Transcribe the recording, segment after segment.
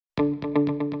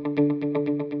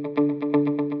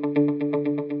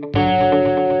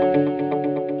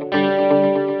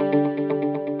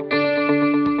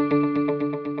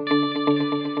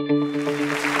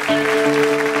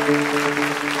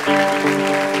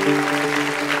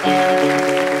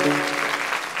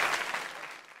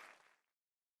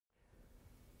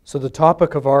So the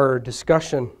topic of our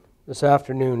discussion this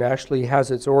afternoon actually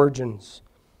has its origins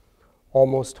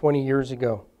almost 20 years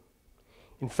ago.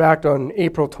 In fact, on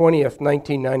April 20th,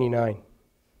 1999,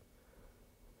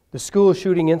 the school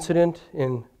shooting incident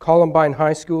in Columbine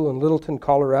High School in Littleton,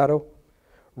 Colorado,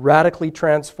 radically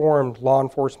transformed law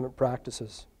enforcement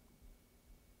practices.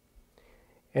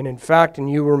 And in fact, and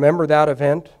you remember that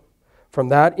event, from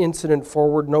that incident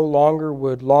forward, no longer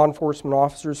would law enforcement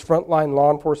officers, frontline law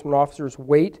enforcement officers,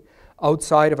 wait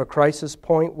outside of a crisis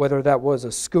point, whether that was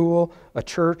a school, a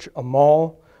church, a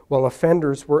mall, while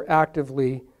offenders were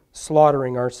actively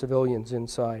slaughtering our civilians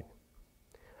inside.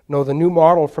 No, the new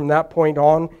model from that point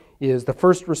on is the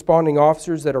first responding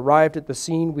officers that arrived at the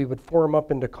scene, we would form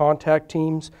up into contact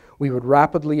teams. We would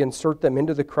rapidly insert them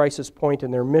into the crisis point,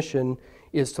 and their mission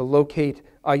is to locate,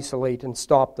 isolate, and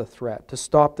stop the threat, to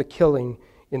stop the killing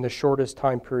in the shortest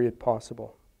time period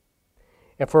possible.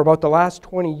 And for about the last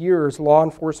 20 years, law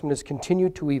enforcement has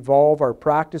continued to evolve our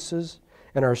practices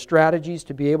and our strategies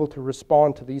to be able to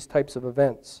respond to these types of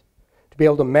events, to be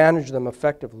able to manage them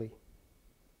effectively.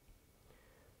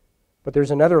 But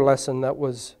there's another lesson that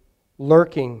was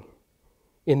lurking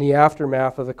in the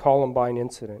aftermath of the Columbine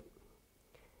incident.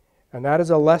 And that is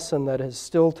a lesson that has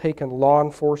still taken law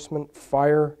enforcement,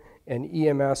 fire, and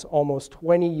EMS almost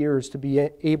 20 years to be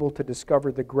able to discover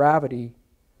the gravity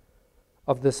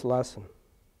of this lesson.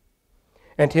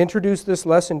 And to introduce this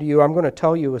lesson to you, I'm going to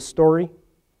tell you a story.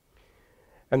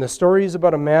 And the story is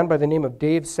about a man by the name of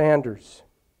Dave Sanders.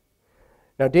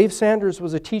 Now, Dave Sanders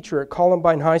was a teacher at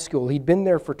Columbine High School. He'd been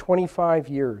there for 25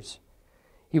 years.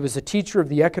 He was a teacher of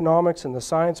the economics and the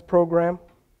science program.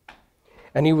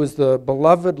 And he was the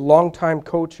beloved longtime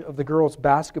coach of the girls'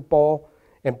 basketball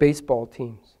and baseball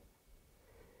teams.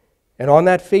 And on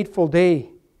that fateful day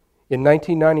in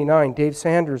 1999, Dave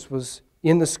Sanders was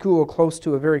in the school close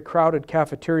to a very crowded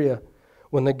cafeteria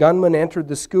when the gunman entered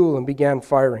the school and began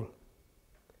firing.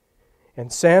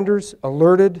 And Sanders,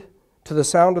 alerted to the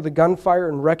sound of the gunfire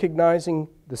and recognizing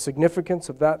the significance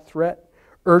of that threat,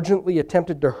 urgently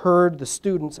attempted to herd the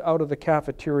students out of the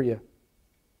cafeteria.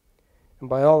 And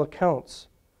by all accounts,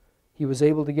 he was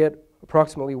able to get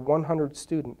approximately 100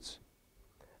 students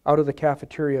out of the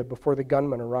cafeteria before the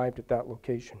gunman arrived at that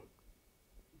location.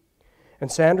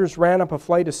 And Sanders ran up a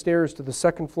flight of stairs to the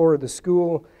second floor of the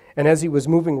school, and as he was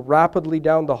moving rapidly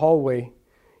down the hallway,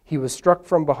 he was struck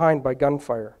from behind by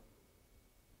gunfire.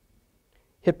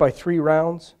 Hit by 3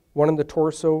 rounds, 1 in the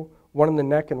torso, 1 in the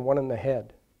neck, and 1 in the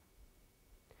head.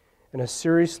 And a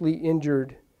seriously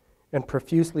injured and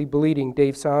profusely bleeding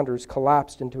Dave Sanders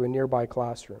collapsed into a nearby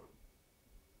classroom.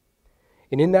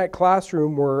 And in that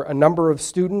classroom were a number of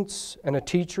students and a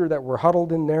teacher that were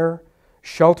huddled in there,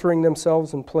 sheltering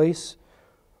themselves in place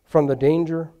from the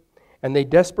danger, and they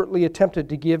desperately attempted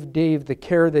to give Dave the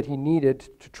care that he needed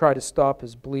to try to stop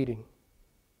his bleeding,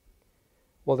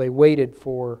 while they waited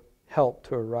for help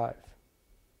to arrive.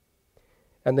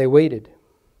 And they waited,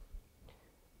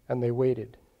 and they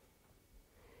waited.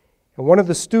 And one of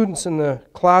the students in the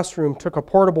classroom took a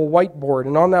portable whiteboard,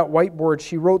 and on that whiteboard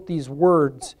she wrote these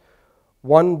words,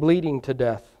 "One bleeding to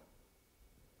death.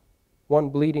 One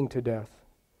bleeding to death."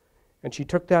 And she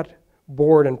took that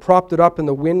board and propped it up in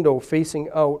the window facing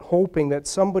out, hoping that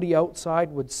somebody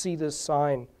outside would see this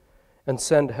sign and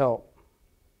send help.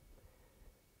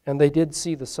 And they did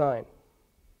see the sign.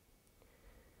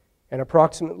 And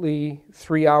approximately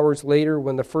 3 hours later,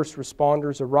 when the first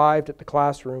responders arrived at the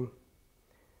classroom,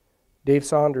 Dave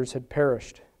Sanders had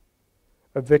perished,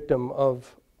 a victim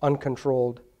of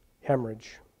uncontrolled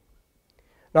hemorrhage.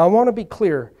 Now, I want to be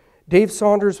clear. Dave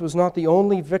Sanders was not the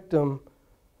only victim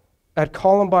at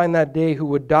Columbine that day who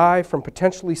would die from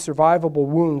potentially survivable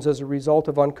wounds as a result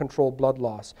of uncontrolled blood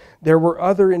loss. There were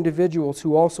other individuals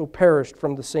who also perished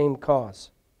from the same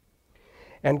cause.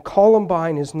 And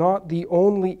Columbine is not the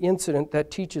only incident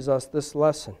that teaches us this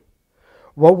lesson.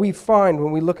 What we find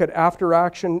when we look at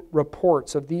after-action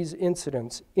reports of these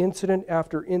incidents, incident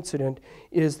after incident,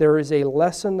 is there is a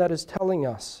lesson that is telling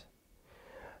us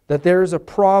that there is a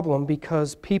problem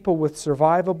because people with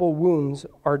survivable wounds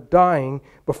are dying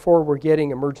before we're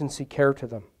getting emergency care to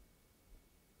them.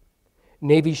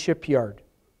 Navy Shipyard,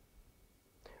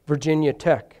 Virginia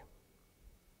Tech,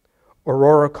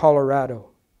 Aurora, Colorado.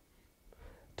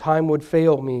 Time would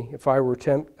fail me if I were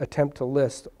to attempt to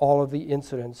list all of the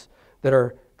incidents that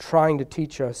are trying to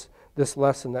teach us this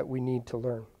lesson that we need to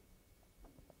learn.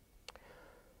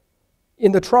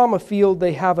 In the trauma field,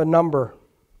 they have a number,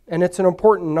 and it's an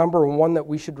important number and one that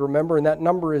we should remember, and that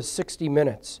number is 60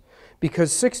 minutes.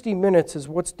 Because 60 minutes is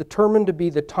what's determined to be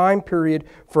the time period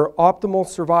for optimal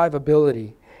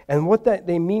survivability. And what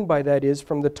they mean by that is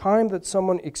from the time that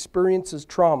someone experiences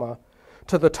trauma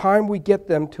to the time we get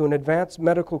them to an advanced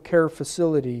medical care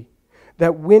facility,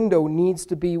 that window needs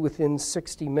to be within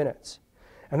 60 minutes.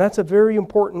 And that's a very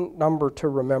important number to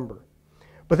remember.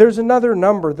 But there's another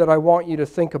number that I want you to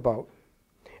think about,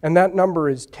 and that number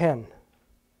is 10.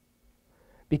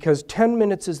 Because 10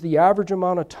 minutes is the average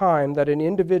amount of time that an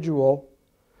individual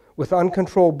with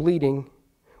uncontrolled bleeding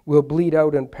will bleed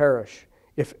out and perish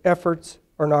if efforts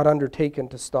are not undertaken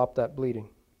to stop that bleeding.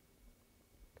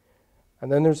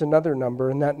 And then there's another number,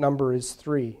 and that number is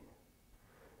 3.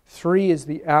 3 is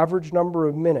the average number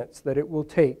of minutes that it will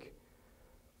take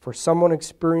for someone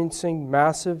experiencing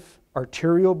massive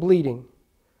arterial bleeding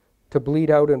to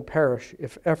bleed out and perish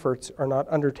if efforts are not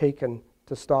undertaken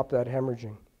to stop that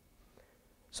hemorrhaging.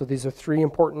 So these are 3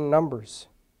 important numbers,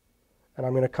 and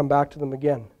I'm going to come back to them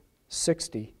again.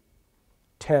 60,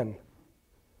 10,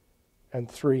 and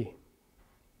 3.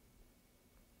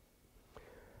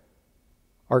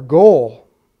 Our goal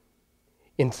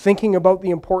in thinking about the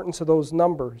importance of those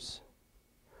numbers,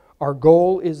 our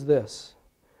goal is this,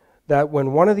 that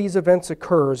when one of these events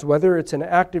occurs, whether it's an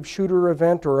active shooter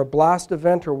event or a blast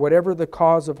event or whatever the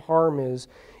cause of harm is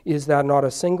that not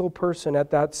a single person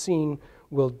at that scene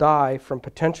will die from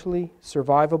potentially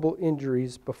survivable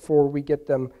injuries before we get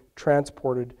them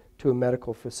transported to a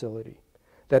medical facility.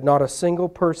 That not a single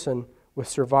person with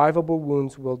survivable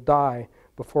wounds will die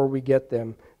before we get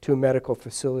them to a medical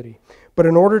facility. But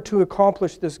in order to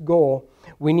accomplish this goal,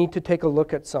 we need to take a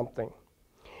look at something.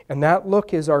 And that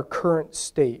look is our current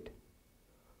state.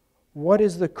 What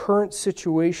is the current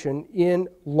situation in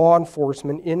law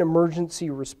enforcement, in emergency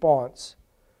response,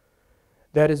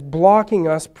 that is blocking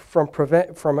us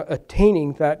from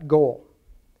attaining that goal?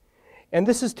 And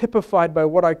this is typified by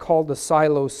what I call the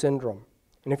silo syndrome.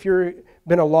 And if you've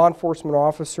been a law enforcement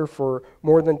officer for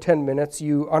more than 10 minutes,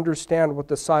 you understand what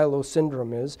the silo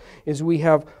syndrome is we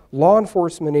have law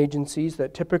enforcement agencies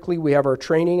that typically we have our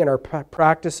training and our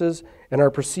practices and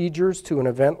our procedures to an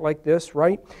event like this,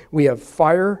 right? We have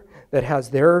fire that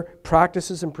has their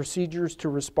practices and procedures to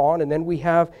respond, and then we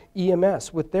have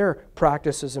EMS with their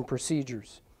practices and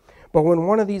procedures. But when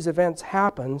one of these events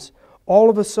happens,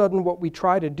 all of a sudden what we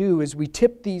try to do is we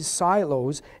tip these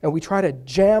silos and we try to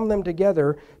jam them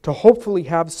together to hopefully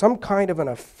have some kind of an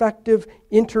effective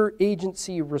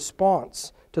interagency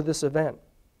response to this event.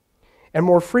 And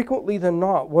more frequently than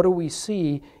not, what do we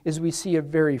see is we see a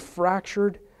very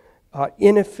fractured,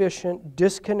 inefficient,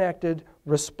 disconnected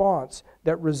response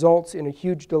that results in a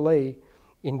huge delay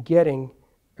in getting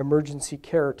emergency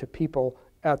care to people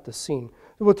at the scene.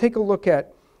 We'll take a look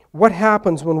at what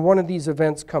happens when one of these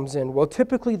events comes in. Well,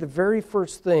 typically the very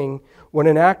first thing when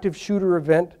an active shooter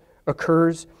event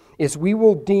occurs is we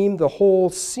will deem the whole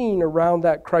scene around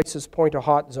that crisis point a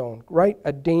hot zone, right?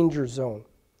 A danger zone.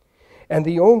 And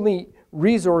the only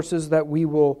resources that we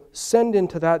will send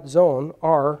into that zone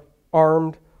are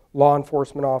armed law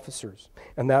enforcement officers.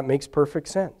 And that makes perfect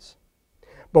sense.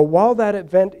 But while that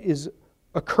event is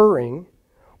occurring,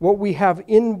 what we have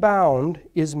inbound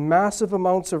is massive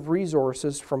amounts of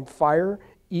resources from fire,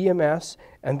 EMS,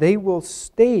 and they will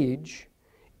stage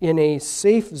in a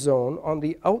safe zone on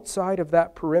the outside of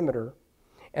that perimeter,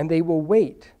 and they will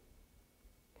wait.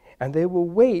 And they will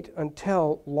wait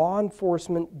until law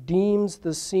enforcement deems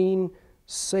the scene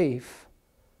safe,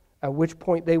 at which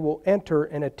point they will enter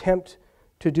and attempt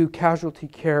to do casualty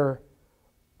care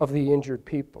of the injured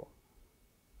people.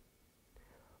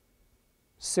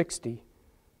 60,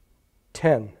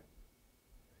 10,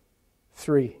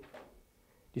 3. Do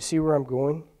you see where I'm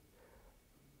going?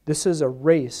 This is a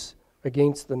race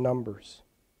against the numbers.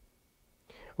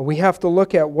 We have to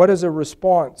look at what is a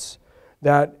response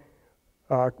that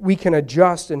we can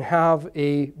adjust and have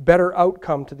a better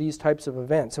outcome to these types of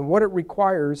events. And what it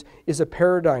requires is a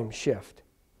paradigm shift.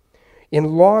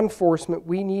 In law enforcement,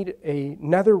 we need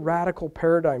another radical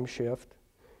paradigm shift,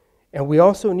 and we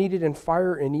also need it in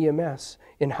fire and EMS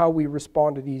in how we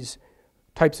respond to these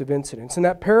types of incidents. And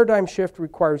that paradigm shift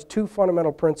requires 2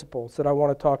 fundamental principles that I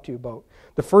want to talk to you about.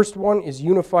 The first one is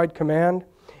unified command,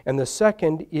 and the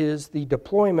second is the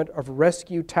deployment of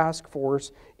rescue task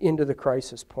force into the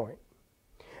crisis point.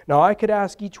 Now, I could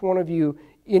ask each one of you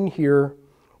in here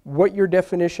what your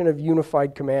definition of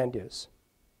unified command is.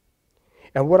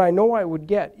 And what I know I would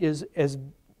get is as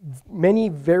many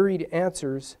varied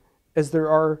answers as there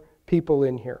are people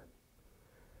in here.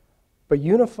 But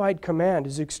unified command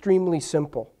is extremely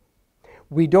simple.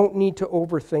 We don't need to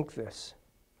overthink this.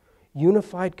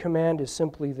 Unified command is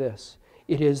simply this.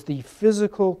 It is the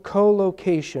physical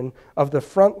co-location of the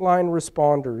frontline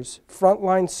responders,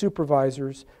 frontline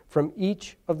supervisors from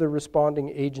each of the responding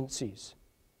agencies.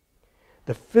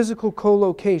 The physical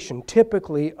co-location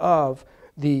typically of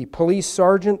the police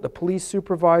sergeant, the police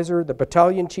supervisor, the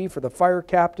battalion chief, or the fire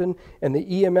captain, and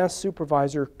the EMS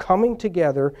supervisor coming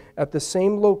together at the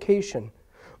same location,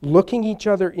 looking each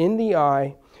other in the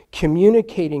eye,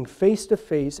 communicating face to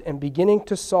face, and beginning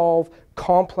to solve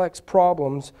complex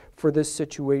problems for this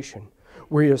situation.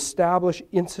 We establish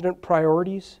incident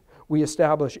priorities. We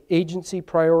establish agency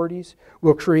priorities.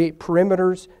 We'll create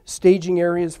perimeters, staging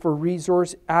areas for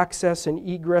resource access and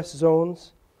egress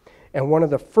zones. And one of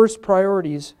the first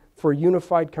priorities for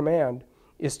unified command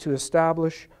is to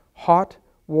establish hot,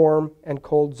 warm, and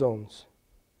cold zones.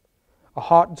 A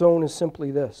hot zone is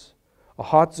simply this. A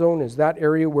hot zone is that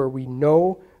area where we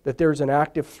know that there's an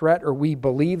active threat, or we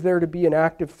believe there to be an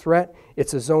active threat.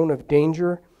 It's a zone of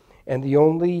danger, and the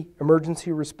only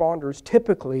emergency responders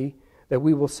typically that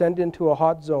we will send into a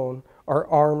hot zone are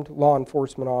armed law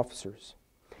enforcement officers.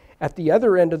 At the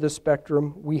other end of the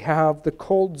spectrum, we have the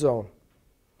cold zone.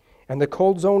 And the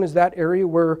cold zone is that area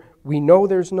where we know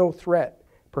there's no threat.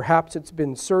 Perhaps it's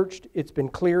been searched, it's been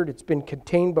cleared, it's been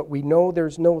contained, but we know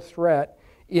there's no threat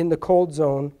in the cold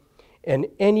zone, and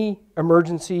any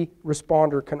emergency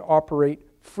responder can operate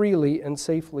freely and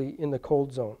safely in the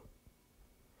cold zone.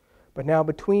 But now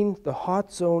between the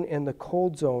hot zone and the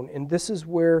cold zone, and this is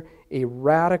where a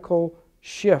radical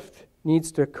shift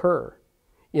needs to occur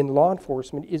in law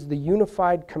enforcement, is the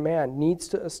unified command needs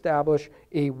to establish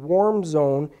a warm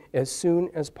zone as soon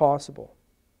as possible.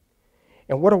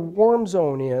 And what a warm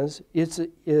zone is, it's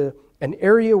an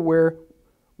area where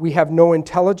we have no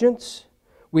intelligence,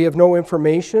 we have no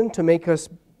information to make us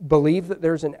believe that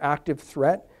there's an active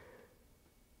threat,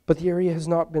 but the area has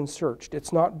not been searched,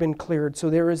 it's not been cleared, so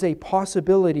there is a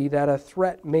possibility that a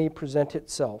threat may present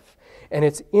itself. And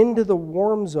it's into the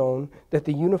warm zone that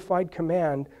the unified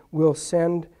command will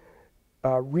send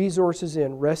resources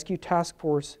in, rescue task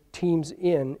force teams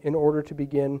in order to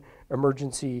begin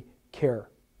emergency care.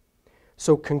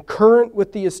 So concurrent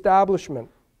with the establishment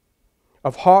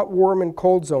of hot, warm, and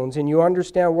cold zones, and you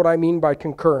understand what I mean by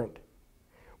concurrent,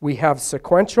 we have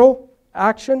sequential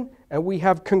action and we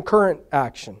have concurrent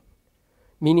action,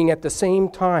 meaning at the same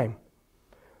time.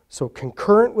 So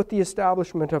concurrent with the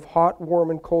establishment of hot, warm,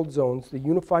 and cold zones, the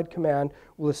unified command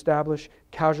will establish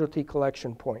casualty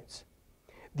collection points.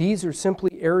 These are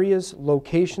simply areas,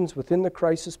 locations within the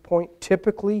crisis point,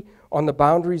 typically on the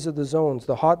boundaries of the zones,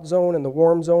 the hot zone and the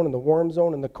warm zone and the warm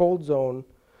zone and the cold zone,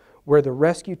 where the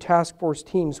rescue task force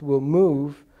teams will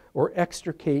move or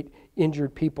extricate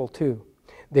injured people to.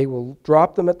 They will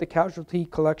drop them at the casualty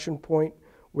collection point,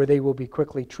 where they will be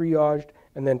quickly triaged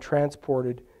and then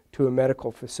transported to a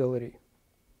medical facility.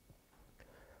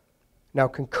 Now,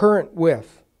 concurrent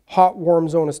with hot, warm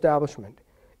zone establishment,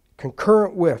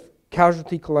 concurrent with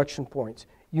casualty collection points,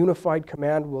 unified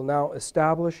command will now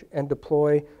establish and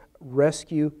deploy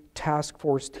rescue task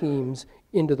force teams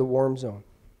into the warm zone.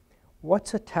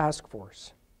 What's a task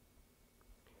force?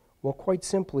 Well, quite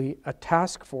simply, a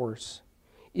task force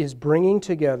is bringing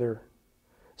together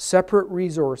separate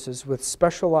resources with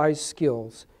specialized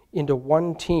skills into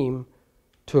one team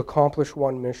to accomplish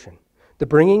one mission. The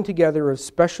bringing together of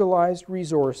specialized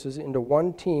resources into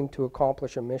one team to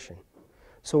accomplish a mission.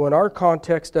 So in our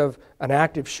context of an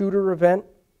active shooter event,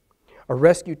 a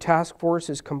rescue task force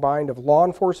is combined of law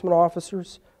enforcement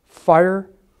officers, fire,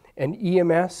 and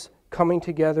EMS coming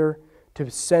together to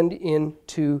send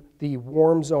into the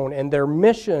warm zone. And their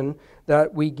mission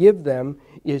that we give them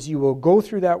is you will go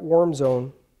through that warm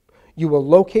zone, you will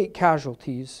locate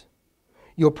casualties,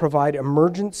 you'll provide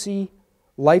emergency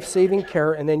life-saving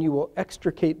care, and then you will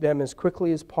extricate them as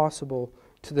quickly as possible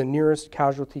to the nearest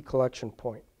casualty collection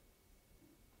point.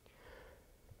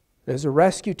 As a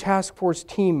rescue task force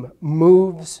team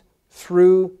moves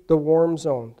through the warm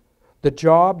zone,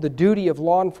 the duty of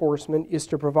law enforcement is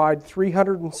to provide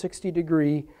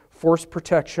 360-degree force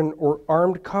protection or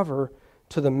armed cover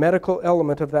to the medical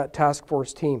element of that task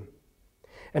force team.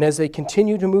 And as they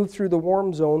continue to move through the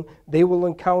warm zone, they will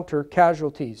encounter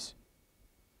casualties.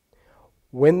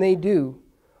 When they do,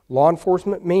 law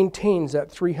enforcement maintains that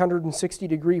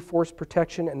 360-degree force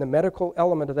protection, and the medical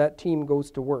element of that team goes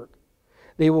to work.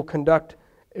 They will conduct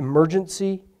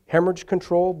emergency hemorrhage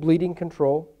control, bleeding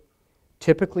control,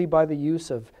 typically by the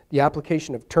use of the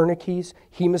application of tourniquets,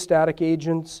 hemostatic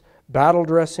agents, battle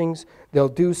dressings. They'll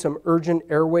do some urgent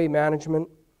airway management,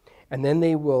 and then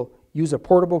they will use a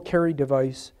portable carry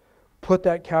device, put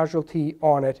that casualty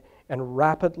on it, and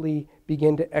rapidly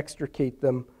begin to extricate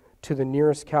them to the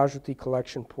nearest casualty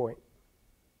collection point.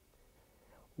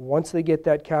 Once they get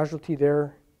that casualty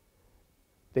there,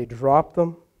 they drop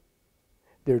them,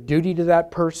 their duty to that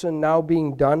person now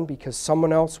being done because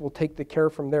someone else will take the care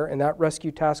from there, and that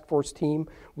rescue task force team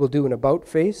will do an about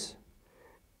face,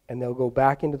 and they'll go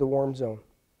back into the warm zone,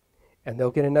 and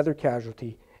they'll get another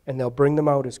casualty, and they'll bring them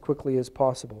out as quickly as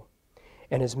possible.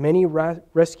 And as many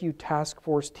rescue task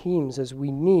force teams as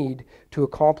we need to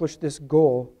accomplish this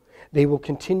goal, they will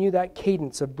continue that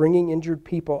cadence of bringing injured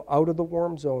people out of the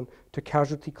warm zone to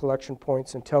casualty collection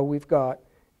points until we've got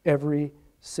every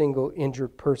single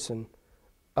injured person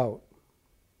out.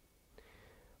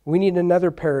 We need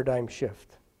another paradigm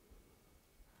shift.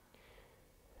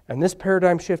 And this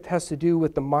paradigm shift has to do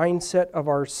with the mindset of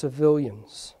our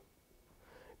civilians.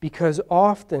 Because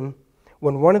often,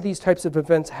 when one of these types of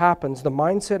events happens, the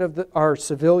mindset of our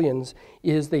civilians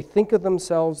is they think of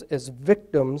themselves as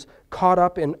victims caught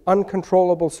up in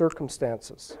uncontrollable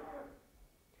circumstances.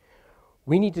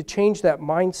 We need to change that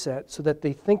mindset so that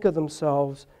they think of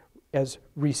themselves as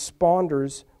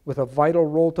responders with a vital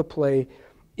role to play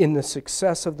in the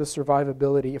success of the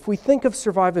survivability. If we think of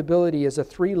survivability as a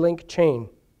 3-link chain,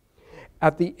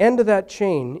 at the end of that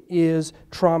chain is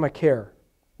trauma care,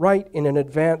 right? In an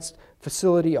advanced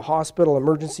facility, a hospital,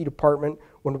 emergency department,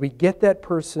 when we get that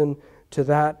person to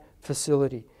that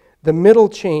facility. The middle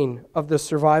chain of the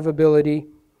survivability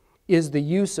is the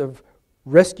use of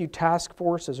rescue task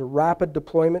force as a rapid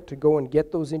deployment to go and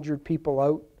get those injured people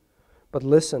out. But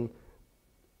listen,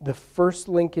 the first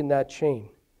link in that chain,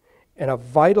 and a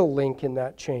vital link in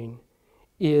that chain,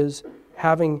 is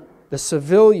having the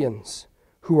civilians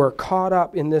who are caught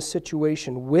up in this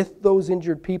situation with those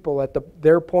injured people at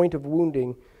their point of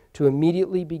wounding to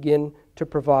immediately begin to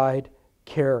provide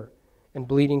care and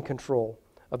bleeding control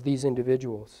of these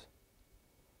individuals.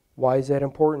 Why is that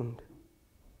important?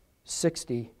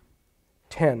 60,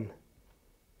 10,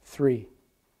 3.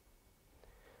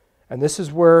 And this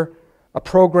is where a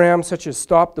program such as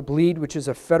Stop the Bleed, which is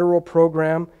a federal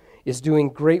program, is doing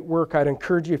great work. I'd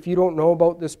encourage you, if you don't know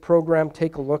about this program,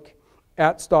 take a look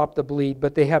at Stop the Bleed.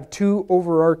 But they have 2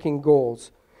 overarching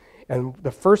goals. And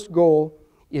the first goal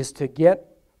is to get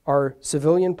our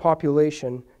civilian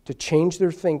population to change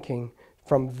their thinking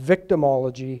from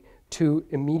victimology to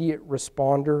immediate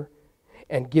responder,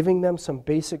 and giving them some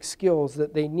basic skills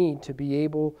that they need to be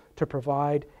able to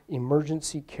provide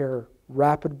emergency care,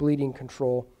 rapid bleeding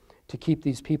control to keep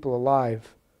these people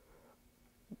alive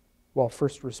while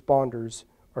first responders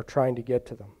are trying to get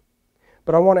to them.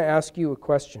 But I want to ask you a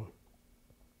question.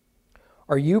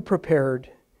 Are you prepared,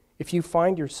 if you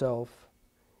find yourself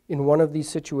in one of these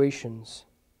situations,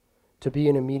 to be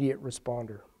an immediate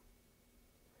responder?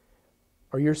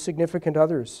 Are your significant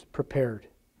others prepared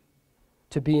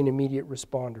to be an immediate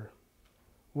responder?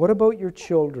 What about your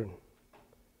children?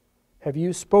 Have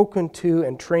you spoken to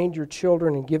and trained your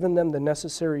children and given them the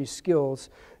necessary skills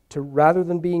to, rather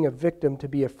than being a victim, to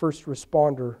be a first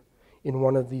responder in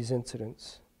one of these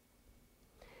incidents?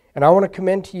 And I want to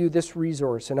commend to you this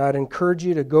resource, and I'd encourage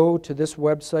you to go to this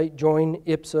website,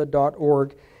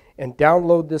 joinipsa.org, and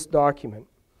download this document.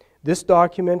 This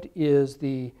document is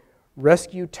the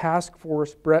Rescue Task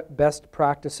Force Best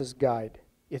Practices Guide.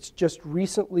 It's just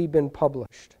recently been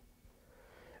published.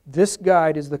 This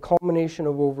guide is the culmination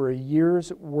of over a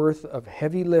year's worth of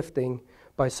heavy lifting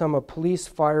by some of police,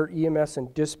 fire, EMS,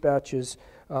 and dispatch's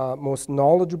most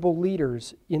knowledgeable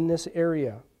leaders in this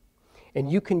area.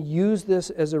 And you can use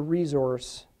this as a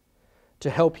resource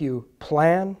to help you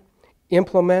plan,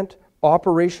 implement,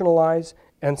 operationalize,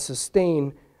 and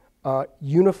sustain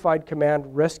Unified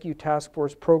Command Rescue Task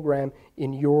Force program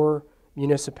in your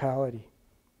municipality.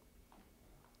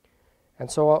 And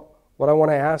so what I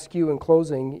want to ask you in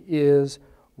closing is,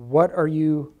 what are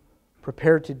you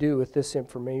prepared to do with this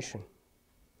information?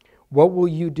 What will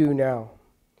you do now?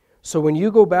 So when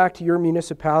you go back to your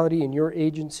municipality and your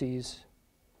agencies,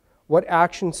 what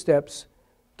action steps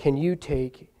can you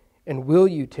take and will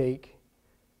you take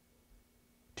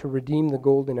to redeem the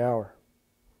golden hour,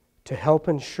 to help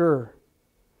ensure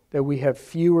that we have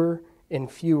fewer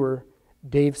and fewer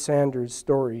Dave Sanders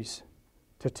stories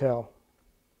to tell?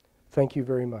 Thank you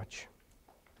very much.